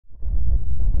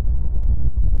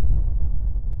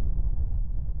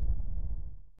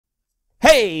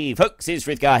Hey folks, it's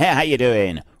Frithgar here, how you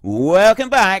doing? Welcome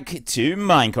back to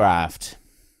Minecraft.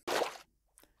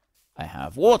 I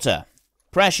have water.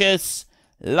 Precious,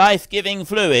 life-giving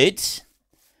fluid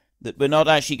that we're not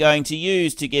actually going to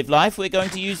use to give life, we're going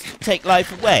to use to take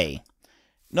life away.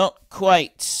 Not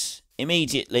quite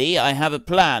immediately. I have a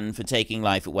plan for taking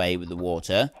life away with the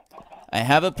water. I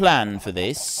have a plan for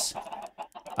this.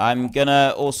 I'm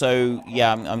gonna also,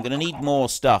 I'm gonna need more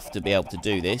stuff to be able to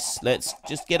do this. Let's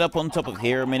just get up on top of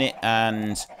here a minute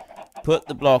and put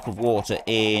the block of water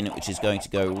in, which is going to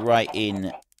go right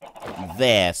in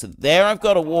there. So there I've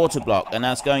got a water block, and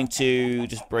that's going to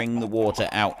just bring the water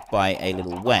out by a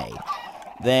little way.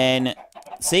 Then,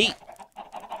 see?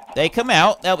 They come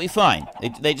out, they'll be fine.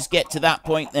 They just get to that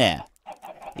point there.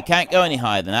 You can't go any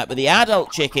higher than that, but the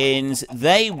adult chickens,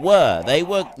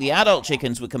 the adult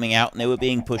chickens were coming out and they were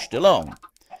being pushed along.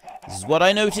 This is what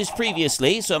I noticed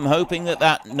previously, so I'm hoping that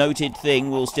that noted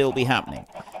thing will still be happening.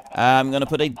 I'm going to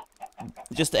put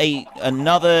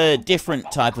another different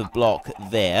type of block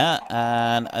there,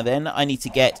 and then I need to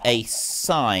get a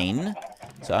sign.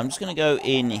 So I'm just going to go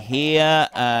in here,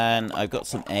 and I've got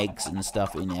some eggs and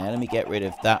stuff in there. Let me get rid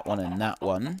of that one and that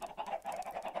one.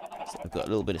 So I've got a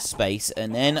little bit of space,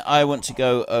 and then I want to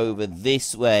go over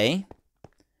this way,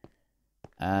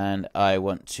 and I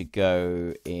want to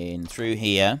go in through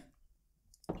here.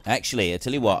 Actually, I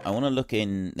tell you what, I want to look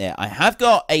in there. I have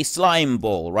got a slime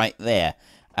ball right there,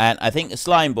 and I think a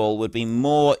slime ball would be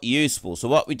more useful. So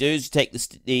what we do is you take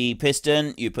the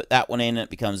piston, you put that one in, and it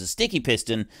becomes a sticky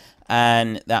piston,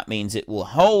 and that means it will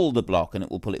hold the block and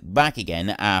it will pull it back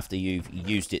again after you've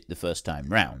used it the first time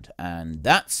round. And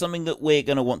that's something that we're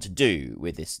going to want to do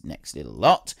with this next little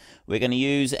lot. We're going to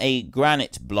use a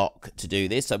granite block to do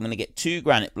this. So I'm going to get 2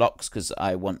 granite blocks because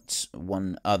I want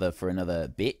one other for another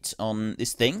bit on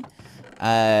this thing.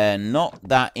 Not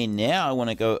that in there. I want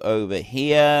to go over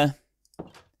here.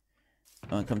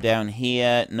 I want to come down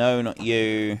here. No, not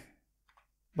you.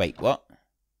 Wait, what?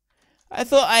 I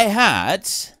thought I had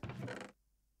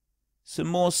some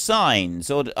more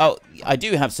signs. Oh, I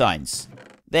do have signs.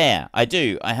 There, I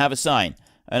do. I have a sign.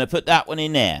 I'm going to put that one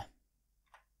in there.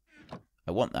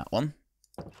 I want that one.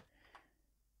 Let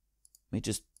me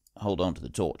just hold on to the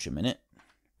torch a minute.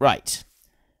 Right.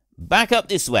 Back up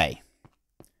this way.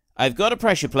 I've got a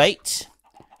pressure plate.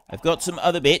 I've got some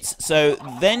other bits. So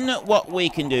then what we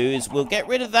can do is we'll get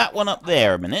rid of that one up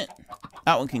there a minute.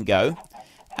 That one can go.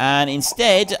 And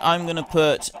instead, I'm going to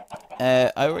put...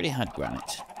 I already had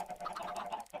granite.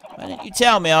 Why didn't you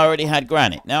tell me I already had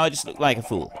granite? Now I just look like a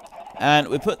fool. And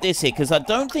we put this here, because I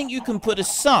don't think you can put a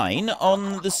sign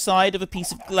on the side of a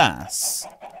piece of glass.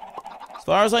 As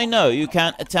far as I know, you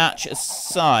can't attach a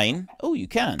sign. Oh, you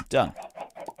can. Done.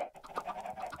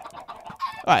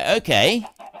 Right, okay.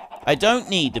 I don't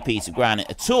need the piece of granite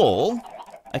at all.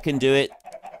 I can do it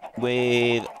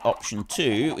with option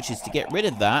 2, which is to get rid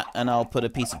of that, and I'll put a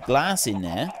piece of glass in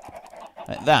there,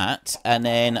 like that, and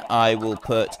then I will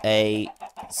put a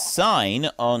sign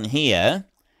on here.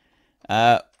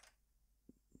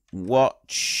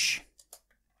 Watch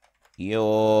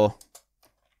your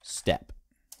step.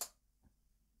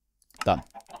 Done.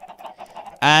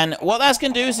 And what that's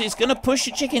going to do is it's going to push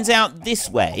the chickens out this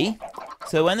way.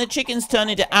 So when the chickens turn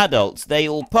into adults, they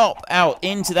will pop out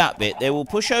into that bit. They will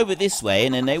push over this way,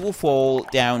 and then they will fall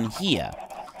down here.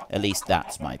 At least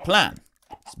that's my plan.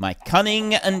 It's my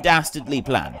cunning and dastardly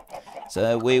plan.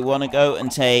 So we want to go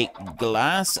and take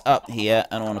glass up here,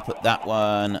 and I want to put that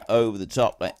one over the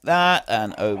top like that,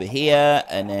 and over here.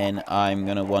 And then I'm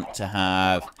going to want to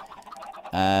have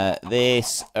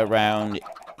this around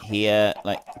here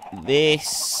like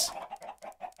this.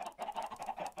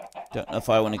 Don't know if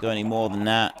I want to go any more than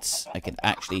that. I could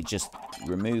actually just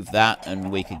remove that,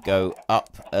 and we could go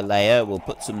up a layer. We'll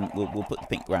put we'll put the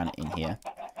pink granite in here.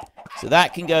 So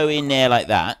that can go in there like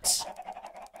that.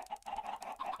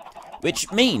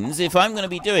 Which means if I'm going to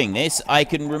be doing this, I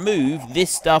can remove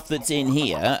this stuff that's in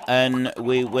here, and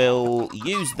we will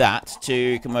use that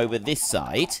to come over this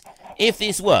side, if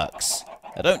this works.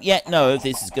 I don't yet know if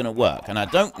this is going to work, and I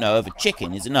don't know if a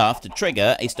chicken is enough to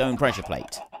trigger a stone pressure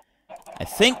plate. I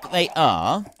think they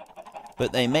are,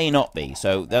 but they may not be.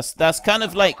 So that's kind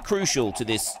of like crucial to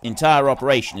this entire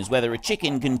operation, is whether a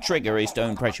chicken can trigger a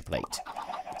stone pressure plate.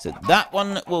 So that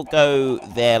one will go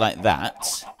there like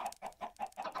that.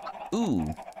 Ooh.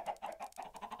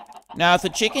 Now, if a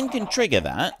chicken can trigger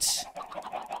that...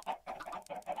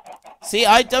 See,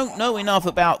 I don't know enough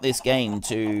about this game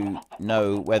to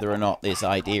know whether or not this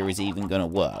idea is even going to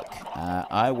work.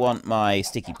 I want my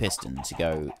sticky piston to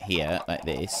go here, like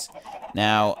this.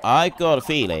 Now, I've got a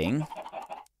feeling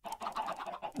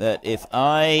that if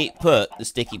I put the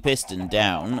sticky piston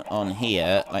down on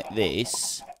here like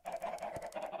this...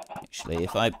 Actually,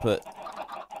 if I'll put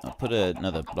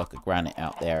another block of granite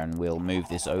out there and we'll move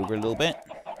this over a little bit.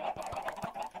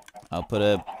 I'll put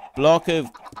a block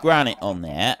of granite on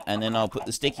there, and then I'll put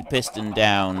the sticky piston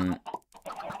down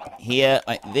here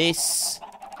like this.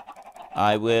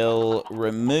 I will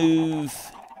remove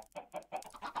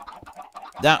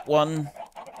that one.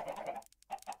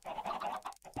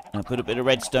 I'll put a bit of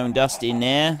redstone dust in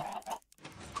there.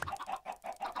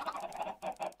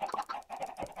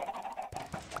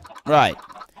 Right.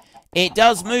 It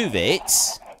does move it.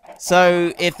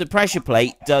 So if the pressure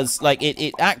plate does, like, it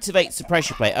activates the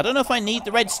pressure plate. I don't know if I need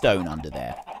the redstone under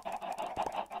there.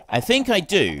 I think I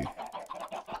do.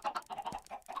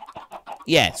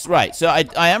 Yes, right. So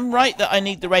I am right that I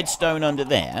need the redstone under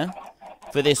there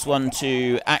for this one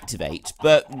to activate.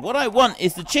 But what I want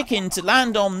is the chicken to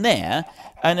land on there,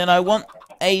 and then I want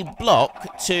a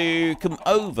block to come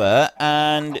over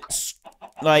and,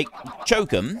 like, choke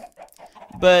them.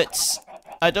 But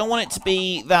I don't want it to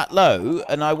be that low,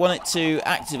 and I want it to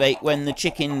activate when the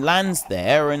chicken lands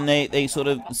there and they sort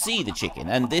of see the chicken.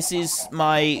 And this is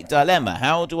my dilemma.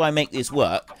 How do I make this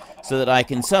work so that I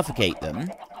can suffocate them?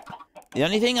 The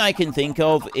only thing I can think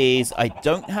of is I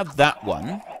don't have that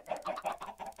one.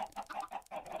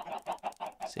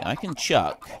 See, I can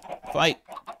chuck. If I...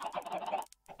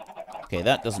 Okay,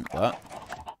 that doesn't work.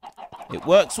 It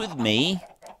works with me.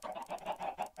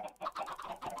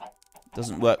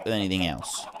 Doesn't work with anything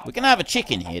else. We're going to have a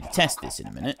chicken here to test this in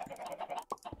a minute.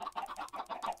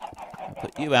 I'll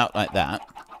put you out like that.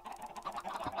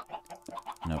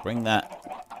 And I'll bring that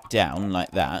down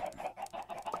like that.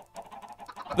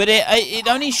 But it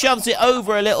only shoves it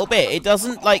over a little bit. It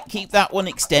doesn't, like, keep that one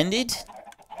extended.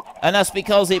 And that's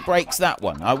because it breaks that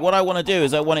one. What I want to do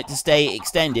is I want it to stay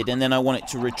extended, and then I want it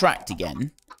to retract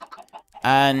again.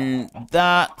 And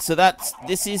that... So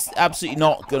this is absolutely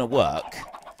not going to work.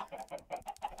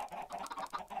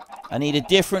 I need a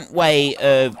different way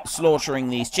of slaughtering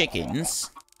these chickens.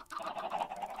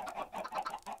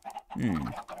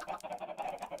 It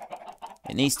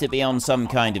needs to be on some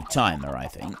kind of timer, I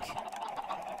think.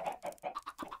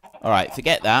 Alright,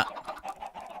 forget that.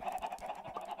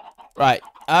 Right,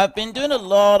 I've been doing a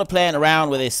lot of playing around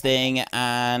with this thing,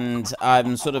 and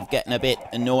I'm sort of getting a bit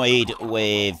annoyed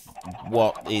with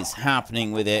what is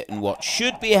happening with it, and what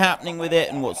should be happening with it,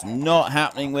 and what's not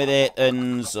happening with it,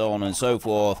 and so on and so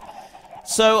forth.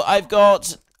 So I've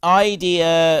got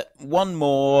idea one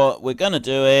more. We're going to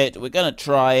do it. We're going to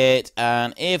try it.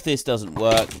 And if this doesn't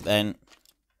work, then...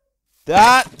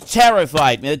 That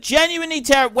terrified me. Genuinely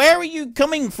terrified. Where are you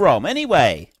coming from,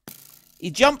 anyway? You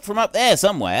jumped from up there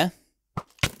somewhere.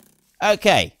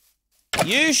 Okay.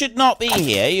 You should not be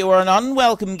here. You are an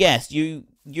unwelcome guest.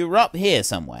 You're up here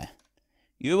somewhere.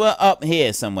 You were up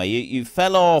here somewhere. You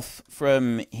fell off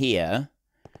from here.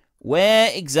 Where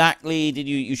exactly did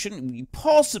you shouldn't... You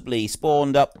possibly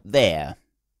spawned up there.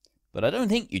 But I don't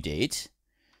think you did.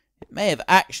 It may have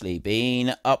actually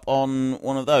been up on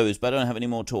one of those, but I don't have any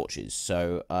more torches.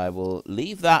 So I will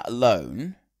leave that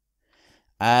alone.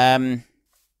 Right,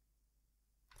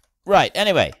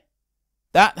 anyway.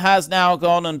 That has now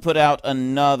gone and put out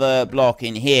another block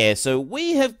in here. So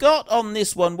we have got on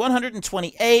this one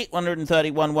 128,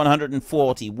 131,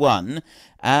 141.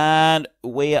 And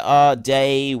we are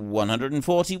day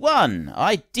 141.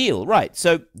 Ideal. Right,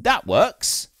 so that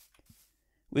works.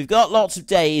 We've got lots of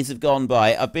days have gone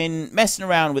by. I've been messing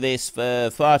around with this for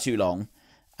far too long.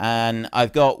 And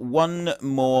I've got one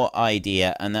more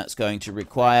idea, and that's going to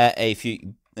require a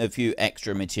few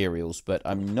extra materials, but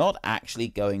I'm not actually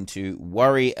going to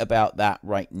worry about that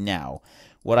right now.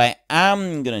 What I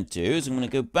am going to do is I'm going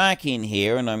to go back in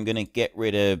here, and I'm going to get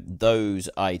rid of those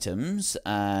items,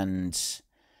 and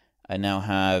I now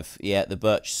have, yeah, the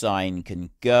birch sign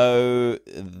can go.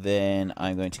 Then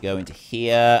I'm going to go into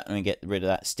here, and get rid of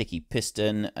that sticky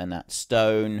piston and that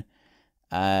stone.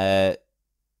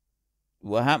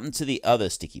 What happened to the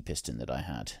other sticky piston that I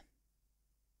had?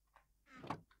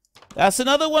 That's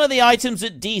another one of the items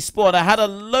that despawned. I had a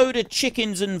load of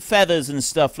chickens and feathers and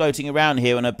stuff floating around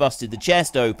here when I busted the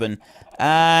chest open.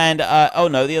 And, oh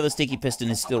no, the other sticky piston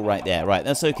is still right there. Right,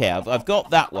 that's okay. I've got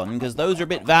that one, because those are a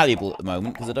bit valuable at the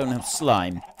moment, because I don't have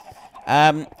slime.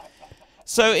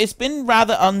 So it's been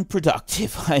rather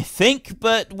unproductive, I think,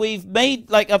 but we've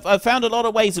made, like, I've found a lot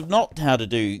of ways of how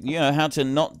to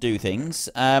not do things.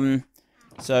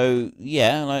 So,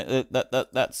 yeah, like,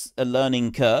 that's a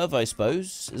learning curve, I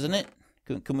suppose, isn't it?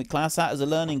 Can we class that as a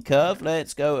learning curve?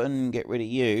 Let's go and get rid of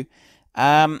you.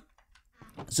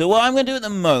 So what I'm going to do at the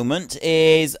moment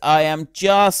is I am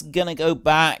just going to go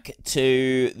back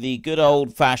to the good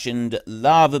old-fashioned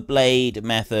lava blade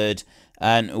method,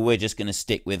 and we're just going to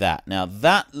stick with that. Now,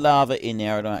 that lava in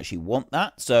there, I don't actually want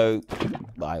that, so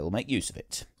I will make use of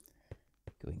it.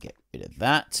 Go and get rid of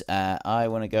that. I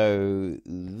want to go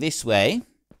this way.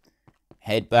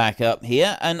 Head back up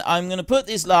here, and I'm going to put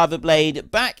this lava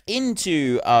blade back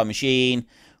into our machine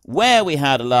where we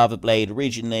had a lava blade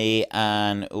originally,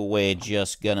 and we're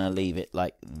just going to leave it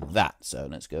like that. So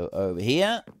let's go over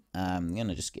here. I'm going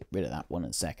to just get rid of that one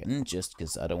in a second, just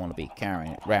because I don't want to be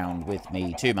carrying it around with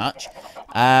me too much.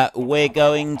 We're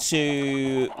going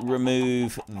to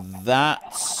remove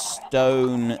that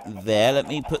stone there. Let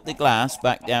me put the glass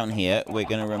back down here. We're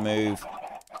going to remove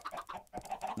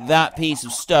that piece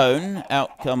of stone.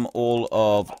 Out come all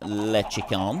of the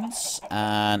chickens.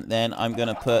 And then I'm going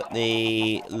to put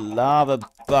the lava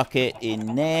bucket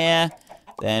in there.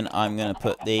 Then I'm going to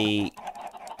put the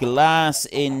glass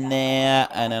in there.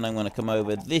 And then I'm going to come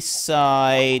over this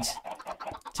side.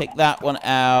 Take that one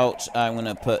out. I'm going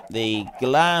to put the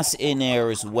glass in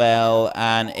there as well.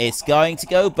 And it's going to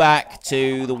go back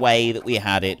to the way that we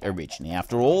had it originally.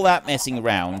 After all that messing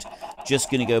around, just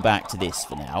going to go back to this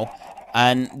for now.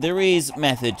 And there is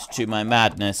method to my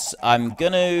madness. I'm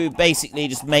going to basically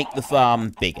just make the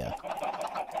farm bigger.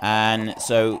 And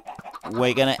so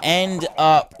we're going to end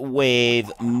up with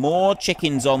more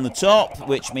chickens on the top,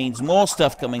 which means more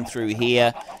stuff coming through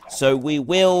here. So we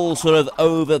will sort of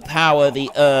overpower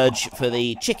the urge for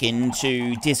the chicken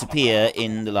to disappear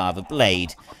in the lava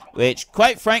blade, which,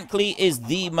 quite frankly, is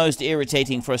the most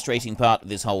irritating, frustrating part of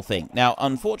this whole thing. Now,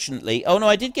 unfortunately... Oh, no,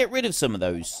 I did get rid of some of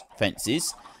those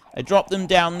fences. I dropped them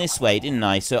down this way, didn't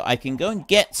I? So I can go and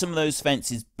get some of those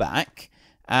fences back.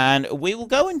 And we will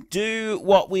go and do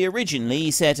what we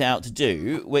originally set out to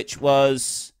do, which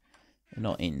was... They're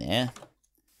not in there.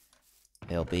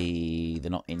 They'll be...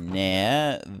 They're not in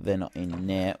there. They're not in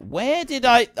there. Where did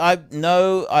I...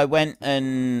 No, I went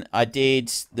and I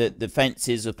did... The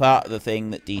fences are part of the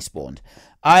thing that despawned.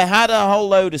 I had a whole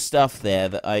load of stuff there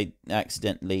that I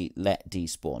accidentally let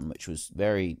despawn, which was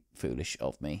very foolish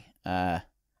of me.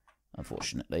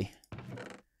 Unfortunately.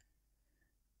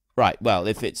 Right, well,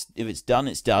 if it's done,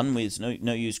 it's done. There's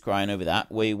no use crying over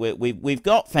that. We've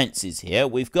got fences here.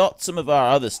 We've got some of our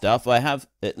other stuff. I have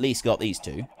at least got these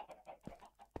two.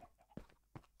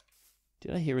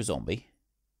 Did I hear a zombie?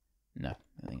 No,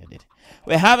 I think I did.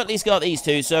 We have at least got these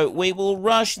two, so we will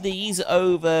rush these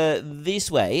over this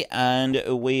way, and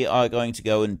we are going to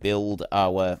go and build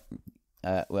our...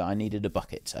 well, I needed a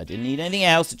bucket. I didn't need anything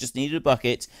else. I just needed a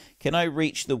bucket. Can I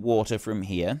reach the water from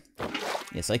here?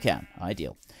 Yes, I can.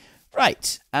 Ideal.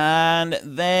 Right. And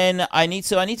then I need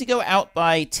to go out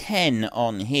by 10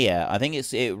 on here. I think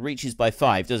it reaches by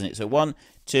 5, doesn't it? So 1,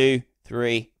 2,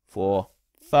 3, 4,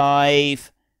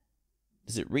 5.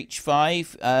 Does it reach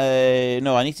 5?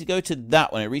 No, I need to go to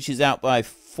that one. It reaches out by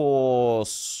 4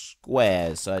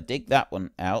 squares. So I dig that one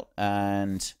out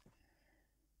and...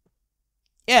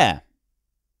 Yeah.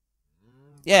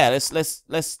 Yeah,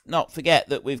 let's not forget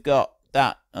that we've got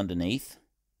that underneath,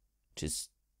 which is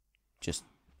just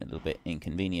a little bit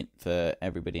inconvenient for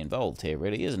everybody involved here,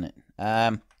 really, isn't it?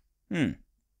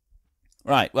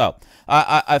 Right, well,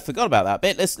 I forgot about that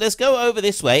bit. Let's go over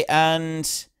this way, and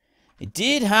it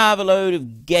did have a load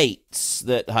of gates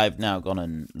that I've now gone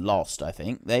and lost, I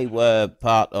think. They were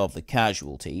part of the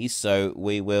casualties, so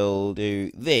we will do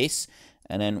this,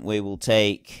 and then we will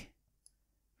take...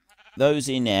 those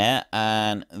in there,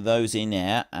 and those in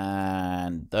there,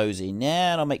 and those in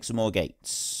there, and I'll make some more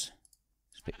gates.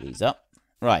 Let's pick these up.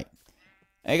 Right.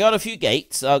 I got a few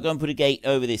gates. I'll go and put a gate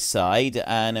over this side,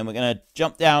 and then we're going to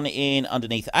jump down in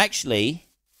underneath. Actually,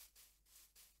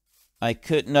 I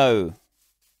could... No.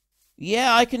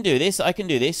 Yeah, I can do this. I can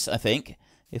do this, I think.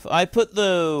 If I put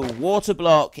the water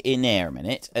block in there a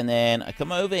minute, and then I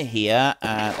come over here,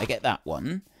 and I get that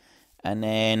one. And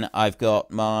then I've got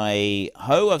my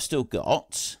hoe I've still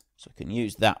got, so I can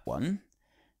use that one.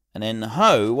 And then the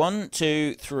hoe, 1,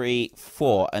 2, 3,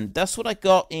 4. And that's what I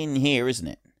got in here, isn't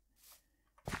it?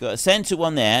 I've got a center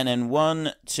one there, and then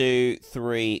 1, 2,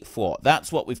 3, 4.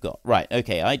 That's what we've got. Right,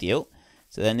 okay, ideal.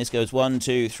 So then this goes 1,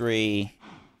 2, 3,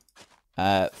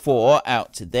 4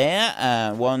 out to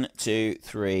there. 1, 2,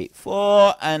 3,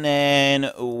 4. And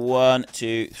then 1,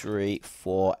 2, 3,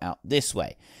 4 out this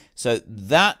way. So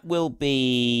that will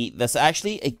be, that's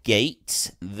actually a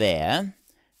gate there,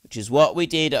 which is what we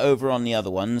did over on the other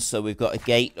ones. So we've got a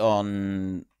gate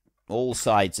on all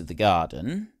sides of the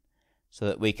garden so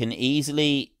that we can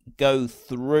easily go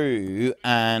through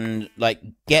and, like,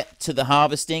 get to the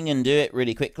harvesting and do it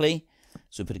really quickly.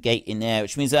 So put a gate in there,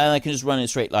 which means that I can just run in a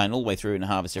straight line all the way through and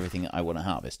harvest everything that I want to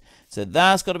harvest. So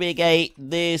that's got to be a gate.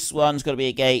 This one's got to be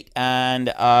a gate. And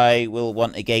I will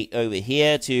want a gate over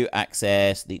here to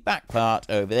access the back part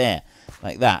over there.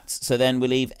 Like that. So then we'll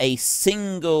leave a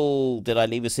single... Did I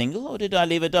leave a single or did I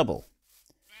leave a double?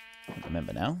 I don't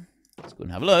remember now. Let's go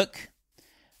and have a look.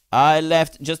 I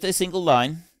left just a single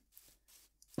line.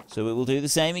 So we will do the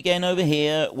same again over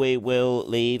here. We will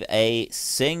leave a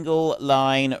single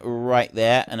line right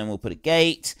there. And then we'll put a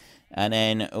gate. And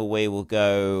then we will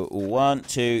go 1,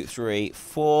 2, 3,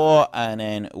 4. And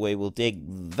then we will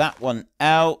dig that one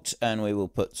out. And we will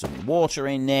put some water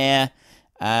in there.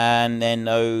 And then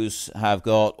those have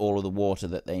got all of the water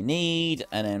that they need.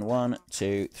 And then 1,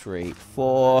 2, 3,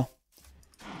 4.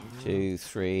 2,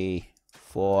 3,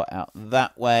 4 out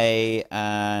that way.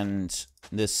 And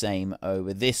the same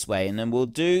over this way. And then we'll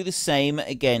do the same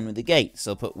again with the gates.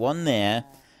 So I'll put one there.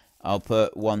 I'll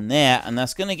put one there. And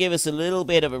that's going to give us a little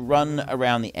bit of a run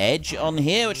around the edge on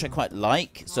here, which I quite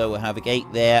like. So we'll have a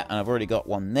gate there. And I've already got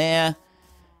one there.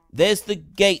 There's the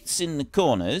gates in the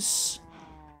corners.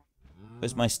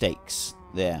 Where's my steaks?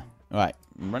 There. Right.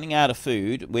 I'm running out of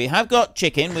food. We have got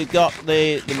chicken. We've got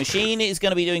the machine is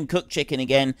going to be doing cooked chicken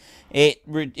again. It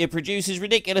produces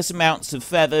ridiculous amounts of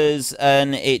feathers,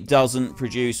 and it doesn't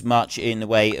produce much in the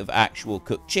way of actual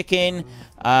cooked chicken.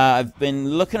 I've been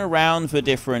looking around for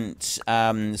different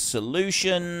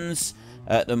solutions.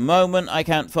 At the moment, I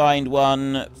can't find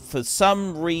one. For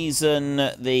some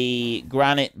reason, the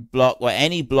granite block, or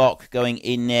any block going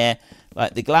in there,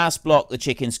 like the glass block, the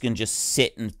chickens can just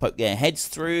sit and poke their heads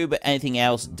through, but anything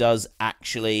else does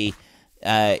actually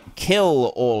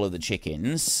kill all of the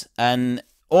chickens, and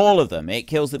all of them. It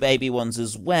kills the baby ones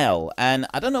as well, and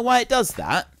I don't know why it does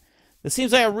that. It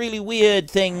seems like a really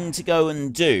weird thing to go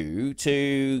and do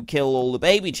to kill all the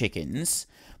baby chickens,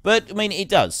 but, I mean, it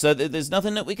does, so there's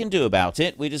nothing that we can do about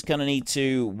it. We just kind of need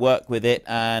to work with it,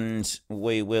 and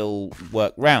we will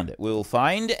work around it. We will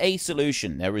find a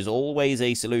solution. There is always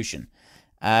a solution.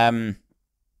 Yeah,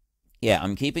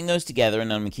 I'm keeping those together,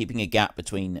 and I'm keeping a gap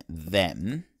between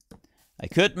them. I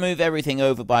could move everything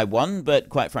over by one, but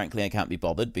quite frankly, I can't be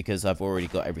bothered because I've already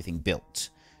got everything built.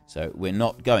 So we're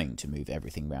not going to move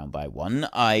everything round by one.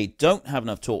 I don't have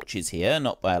enough torches here,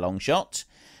 not by a long shot.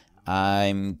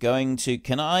 I'm going to...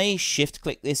 Can I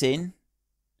shift-click this in?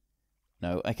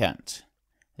 No, I can't.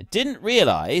 I didn't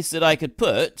realise that I could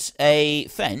put a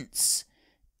fence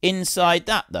inside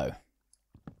that, though.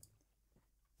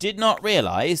 Did not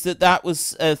realise that that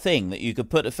was a thing, that you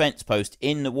could put a fence post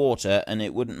in the water and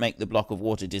it wouldn't make the block of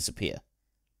water disappear.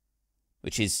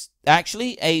 Which is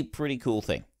actually a pretty cool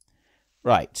thing.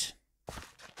 Right.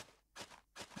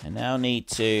 I now need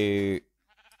to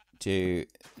do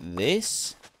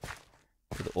this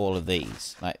with all of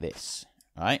these, like this,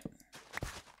 right?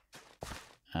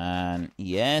 And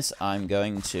yes, I'm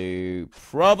going to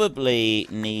probably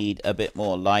need a bit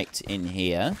more light in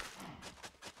here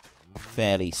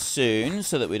fairly soon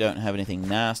so that we don't have anything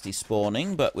nasty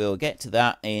spawning, but we'll get to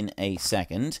that in a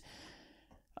second.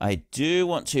 I do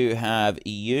want to have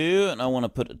you, and I want to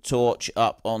put a torch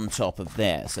up on top of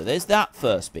there. So there's that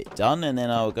first bit done, and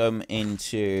then I'll go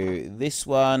into this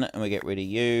one, and we get rid of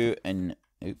you, and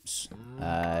oops,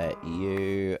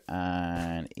 you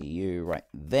and you right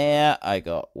there. I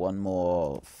got one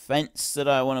more fence that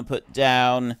I want to put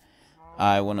down.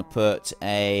 I want to put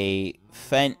a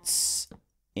fence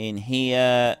in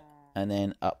here and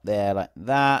then up there like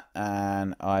that,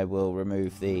 and I will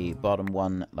remove the bottom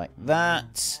one like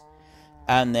that,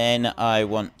 and then I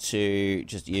want to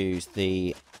just use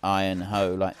the iron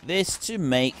hoe like this to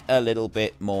make a little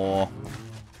bit more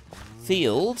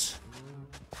field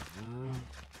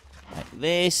like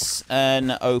this,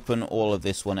 and open all of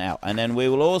this one out. And then we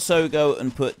will also go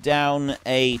and put down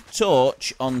a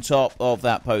torch on top of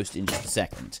that post in just a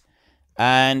second.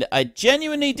 And I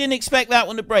genuinely didn't expect that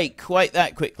one to break quite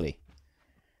that quickly.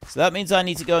 So that means I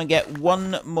need to go and get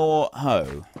one more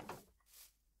hoe.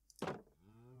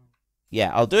 Yeah,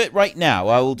 I'll do it right now.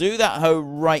 I will do that hoe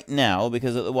right now,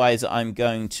 because otherwise I'm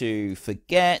going to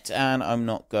forget and I'm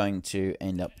not going to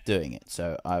end up doing it.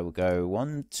 So I will go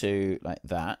 1, 2 like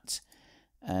that.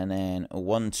 And then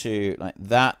 1, 2 like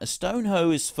that. A stone hoe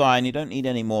is fine. You don't need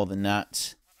any more than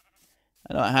that.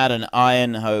 I know I had an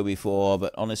iron hoe before,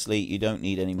 but honestly, you don't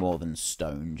need any more than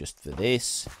stone just for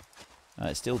this.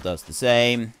 It still does the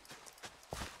same.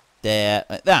 There,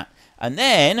 like that. And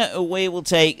then we will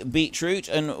take beetroot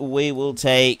and we will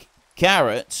take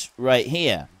carrot right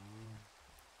here.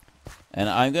 And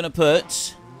I'm going to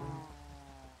put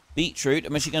beetroot.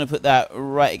 I'm actually going to put that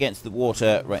right against the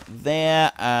water right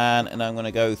there. And I'm going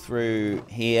to go through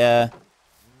here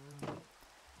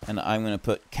And I'm going to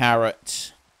put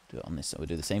carrot. Do it on this side. We'll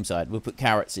do the same side. We'll put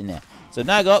carrots in there. So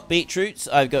now I've got beetroots,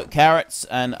 I've got carrots,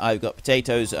 and I've got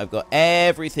potatoes. I've got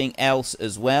everything else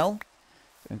as well.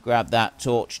 Grab that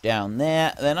torch down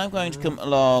there. Then I'm going to come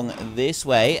along this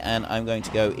way, and I'm going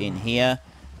to go in here.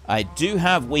 I do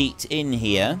have wheat in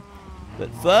here,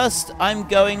 but first I'm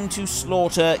going to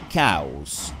slaughter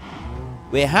cows.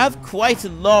 We have quite a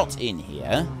lot in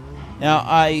here. Now,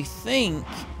 I think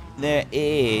there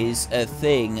is a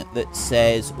thing that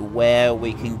says where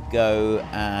we can go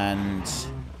and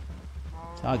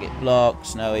target block,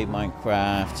 snowy,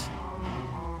 Minecraft,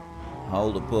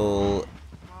 holdable.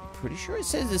 Pretty sure it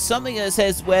says there's something that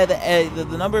says where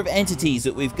the number of entities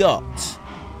that we've got.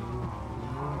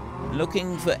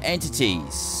 Looking for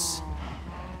entities.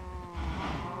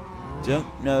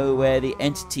 Don't know where the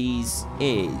entities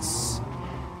is.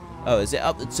 Oh, is it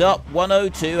up the top?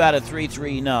 102 out of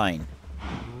 339.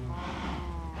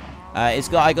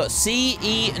 I got C,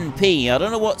 E, and P. I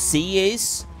don't know what C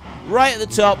is. Right at the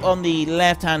top on the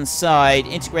left-hand side,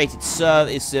 integrated server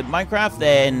is Minecraft,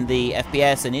 then the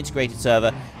FPS and integrated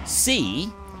server. C,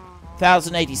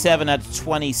 1087 out of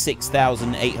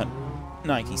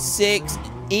 26,896.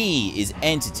 E is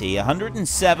entity,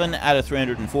 107 out of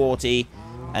 340.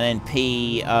 And then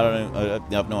P, I don't know,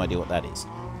 I have no idea what that is.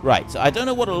 Right, so I don't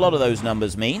know what a lot of those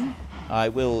numbers mean. I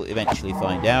will eventually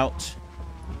find out.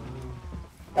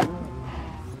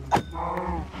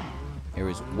 Here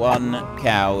is one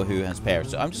cow who has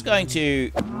pairs. So I'm just going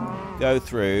to go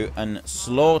through and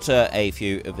slaughter a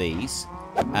few of these.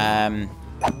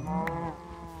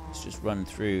 Let's just run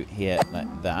through here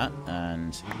like that.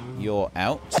 And you're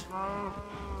out.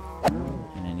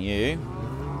 And then you.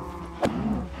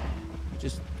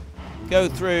 Just go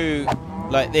through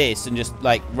like this and just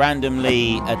like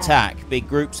randomly attack big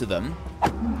groups of them.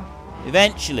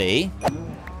 Eventually,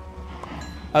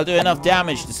 I'll do enough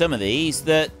damage to some of these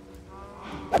that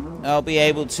I'll be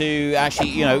able to actually,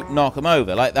 you know, knock them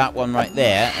over. Like that one right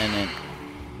there. And then...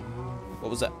 what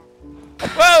was that?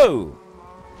 Whoa!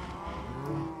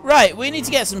 Right, we need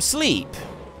to get some sleep.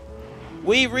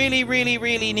 We really, really,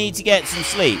 really need to get some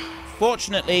sleep.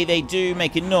 Fortunately, they do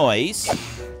make a noise.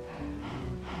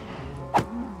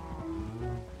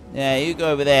 Yeah, you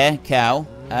go over there, cow.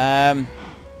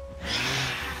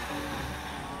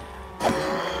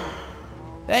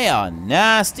 They are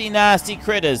nasty, nasty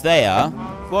critters, they are.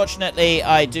 Fortunately,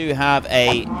 I do have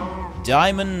a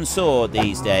diamond sword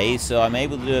these days, so I'm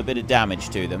able to do a bit of damage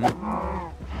to them.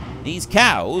 These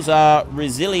cows are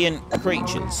resilient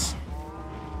creatures.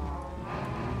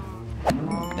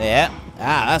 There.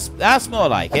 Ah, that's more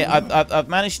like it. I've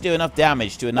managed to do enough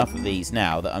damage to enough of these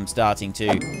now that I'm starting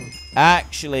to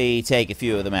actually take a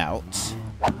few of them out,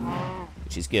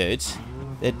 which is good.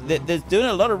 They're doing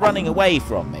a lot of running away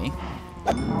from me.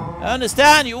 I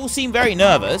understand you all seem very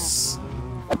nervous.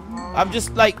 I'm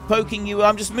just like poking you.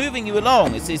 I'm just moving you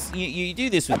along. You do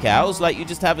this with cows, like you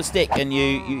just have a stick and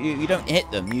you don't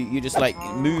hit them. You just like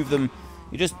move them.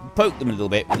 You just poke them a little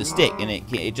bit with a stick, and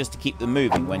it just to keep them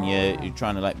moving when you're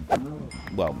trying to like,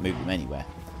 well, move them anywhere.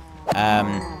 How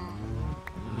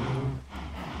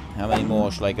many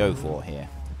more shall I go for here?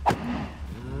 So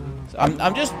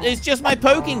it's just my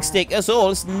poking stick, that's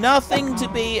all. It's nothing to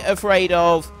be afraid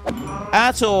of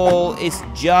at all. It's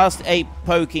just a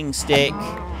poking stick.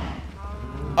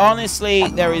 Honestly,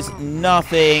 there is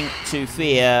nothing to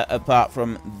fear apart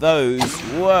from those.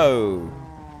 Whoa.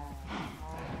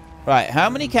 Right, how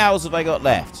many cows have I got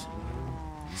left?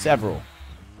 Several.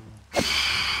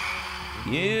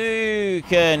 You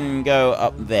can go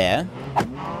up there.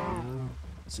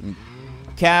 Some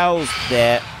cows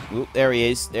there. Oop, there he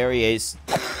is. There he is.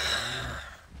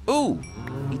 Ooh,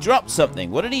 he dropped something.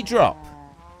 What did he drop?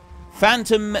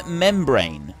 Phantom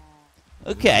membrane.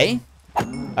 Okay.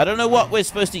 I don't know what we're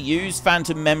supposed to use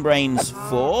phantom membranes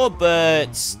for,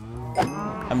 but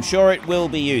I'm sure it will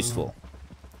be useful.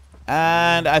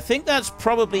 And I think that's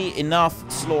probably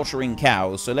enough slaughtering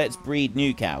cows, so let's breed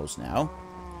new cows now.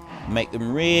 Make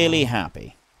them really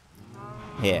happy.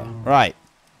 Here. Right.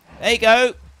 There you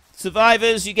go.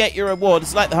 Survivors, you get your reward.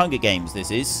 It's like the Hunger Games,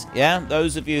 this is. Yeah?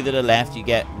 Those of you that are left, you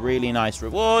get really nice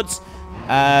rewards.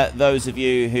 Those of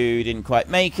you who didn't quite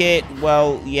make it,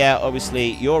 well, yeah,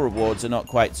 obviously, your rewards are not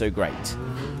quite so great.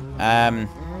 There's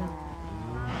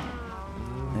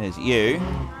you.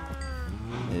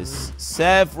 There's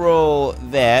several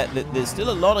there. There's still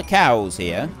a lot of cows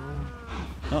here.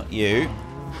 Not you.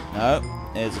 No.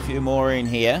 There's a few more in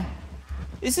here.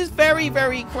 This is very,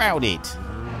 very crowded.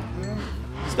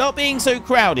 Stop being so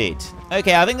crowded.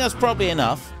 Okay, I think that's probably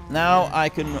enough. Now I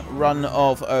can run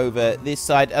off over this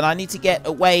side. And I need to get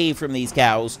away from these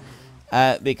cows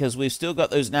because we've still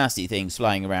got those nasty things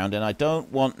flying around, and I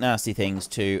don't want nasty things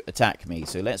to attack me.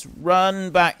 So let's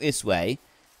run back this way.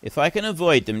 If I can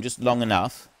avoid them just long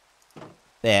enough.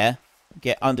 There.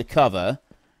 Get under cover.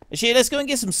 Actually, let's go and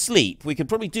get some sleep. We could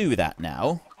probably do that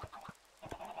now.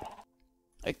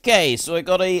 Okay, so I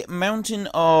got a mountain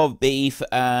of beef,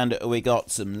 and we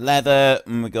got some leather,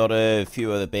 and we got a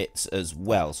few other bits as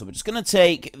well. So we're just going to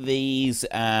take these,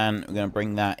 and we're going to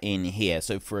bring that in here.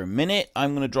 So for a minute,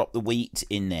 I'm going to drop the wheat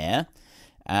in there,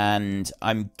 and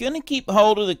I'm going to keep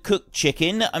hold of the cooked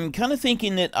chicken. I'm kind of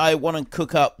thinking that I want to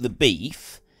cook up the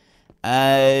beef.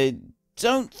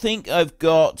 Don't think I've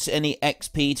got any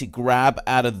XP to grab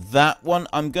out of that one.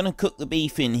 I'm going to cook the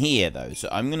beef in here, though. So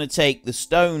I'm going to take the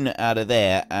stone out of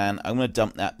there, and I'm going to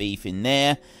dump that beef in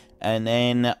there. And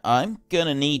then I'm going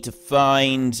to need to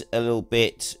find a little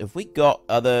bit. Have we got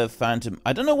other phantom...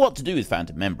 I don't know what to do with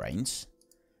phantom membranes.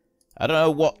 I don't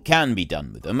know what can be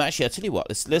done with them. Actually, I'll tell you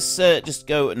what. Let's just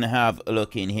go and have a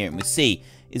look in here, and we'll see.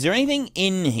 Is there anything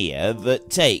in here that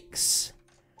takes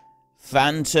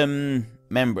phantom...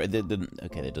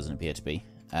 okay, there doesn't appear to be.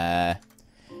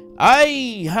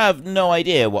 I have no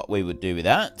idea what we would do with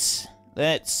that.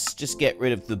 Let's just get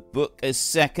rid of the book a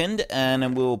second, and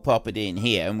then we'll pop it in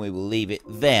here, and we will leave it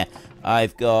there.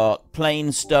 I've got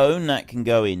plain stone that can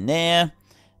go in there,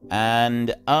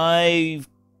 and I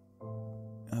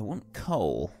want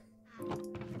coal.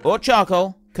 Or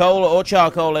charcoal. Coal or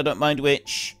charcoal, I don't mind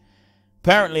which.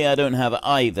 Apparently I don't have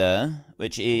either,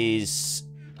 which is...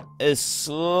 a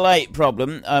slight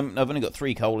problem. I've only got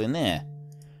 3 coal in there.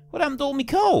 What happened to all my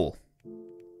coal?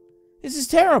 This is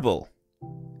terrible.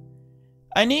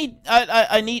 I need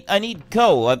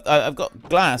coal. I've got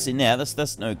glass in there.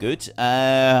 That's no good.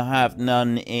 I have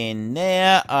none in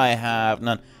there. I have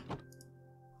none.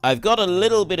 I've got a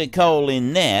little bit of coal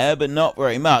in there, but not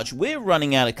very much. We're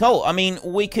running out of coal. I mean,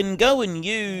 we can go and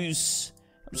use...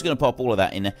 I'm just going to pop all of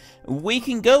that in there. We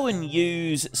can go and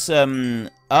use some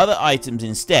other items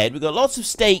instead. We've got lots of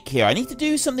steak here. I need to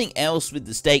do something else with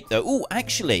the steak, though. Oh,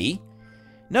 actually...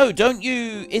 No, don't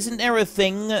you... Isn't there a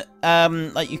thing,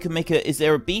 like you can make a... Is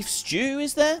there a beef stew,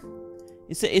 is there?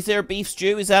 Is there a beef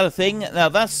stew? Is that a thing? Now,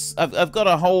 that's... I've got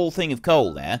a whole thing of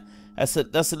coal there.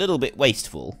 That's a little bit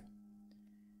wasteful.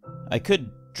 I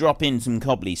could drop in some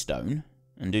cobblestone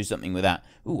and do something with that.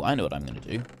 Ooh, I know what I'm going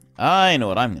to do. I know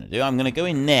what I'm going to do. I'm going to go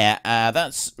in there.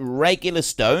 That's regular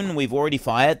stone. We've already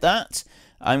fired that.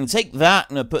 I'm going to take that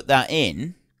and put that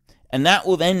in. And that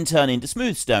will then turn into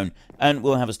smooth stone. And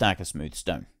we'll have a stack of smooth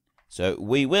stone. So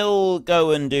we will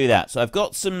go and do that. So I've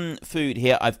got some food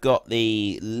here. I've got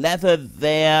the leather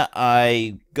there.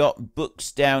 I got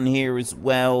books down here as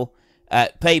well.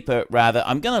 Paper, rather.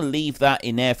 I'm going to leave that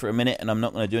in there for a minute. And I'm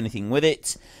not going to do anything with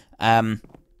it.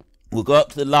 We'll go up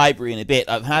to the library in a bit.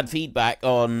 I've had feedback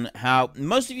on how...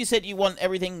 Most of you said you want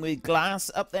everything with glass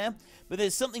up there. But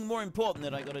there's something more important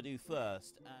that I got to do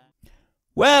first.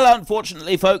 Well,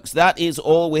 unfortunately, folks, that is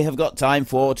all we have got time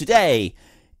for today.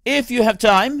 If you have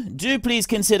time, do please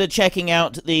consider checking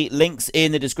out the links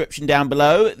in the description down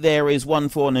below. There is one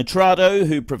for Nitrado,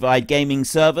 who provide gaming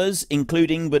servers,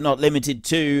 including but not limited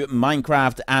to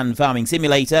Minecraft and Farming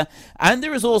Simulator. And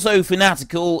there is also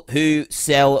Fanatical, who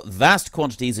sell vast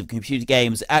quantities of computer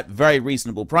games at very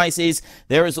reasonable prices.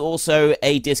 There is also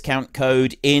a discount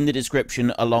code in the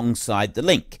description alongside the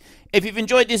link. If you've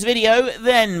enjoyed this video,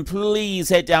 then please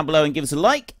head down below and give us a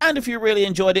like. And if you really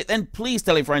enjoyed it, then please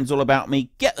tell your friends all about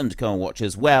me. Get them to come and watch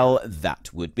as well.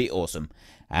 That would be awesome.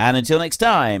 And until next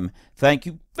time, thank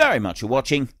you very much for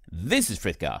watching. This is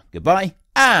Frithgar. Goodbye,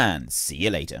 and see you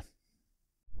later.